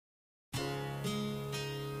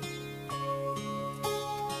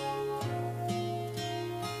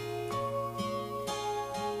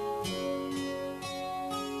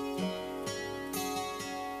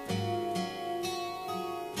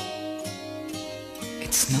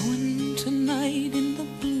It's snowing tonight in the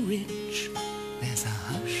Blue Ridge. There's a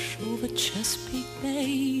hush over Chesapeake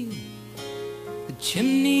Bay. The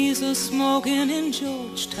chimneys are smoking in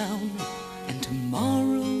Georgetown, and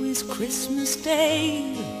tomorrow is Christmas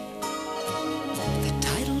Day. The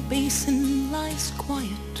tidal basin lies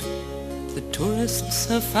quiet. The tourists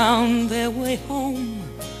have found their way home.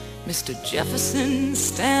 Mr. Jefferson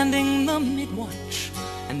standing the mid-watch,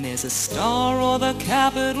 and there's a star o'er the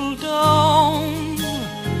Capitol dome.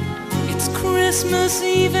 It's Christmas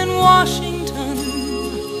Eve in Washington,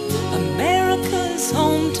 America's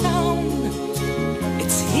hometown.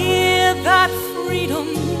 It's here that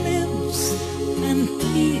freedom lives, and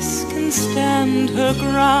peace can stand her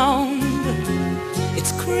ground.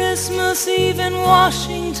 It's Christmas Eve in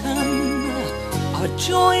Washington. Our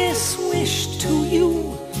joyous wish to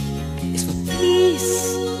you is for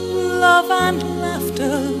peace, love and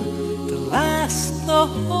laughter to last the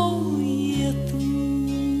whole year through.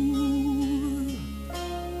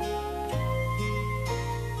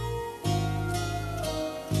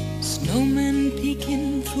 Snowmen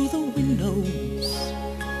peeking through the windows.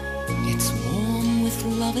 It's warm with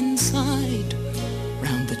love inside.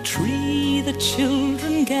 Round the tree the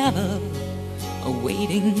children gather,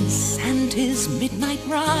 awaiting Santa's midnight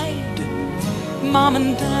ride. Mom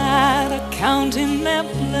and Dad are counting their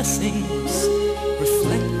blessings,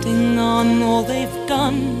 reflecting on all they've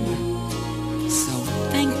done. So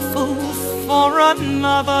thankful for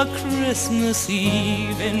another Christmas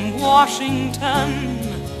Eve in Washington.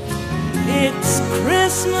 It's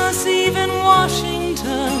Christmas Eve in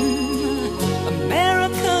Washington,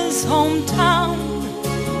 America's hometown.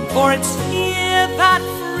 For it's here that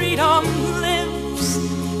freedom lives,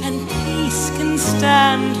 and peace can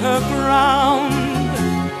stand her ground.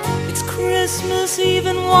 It's Christmas Eve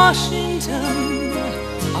in Washington.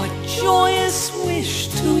 Our joyous wish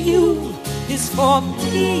to you is for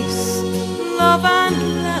peace, love and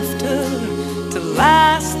laughter to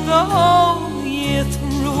last the whole year through.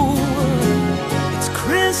 It's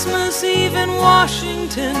Christmas Eve in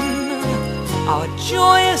Washington. Our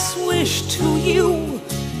joyous wish to you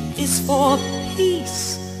is for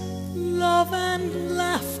peace, love and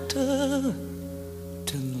laughter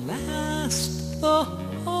to last the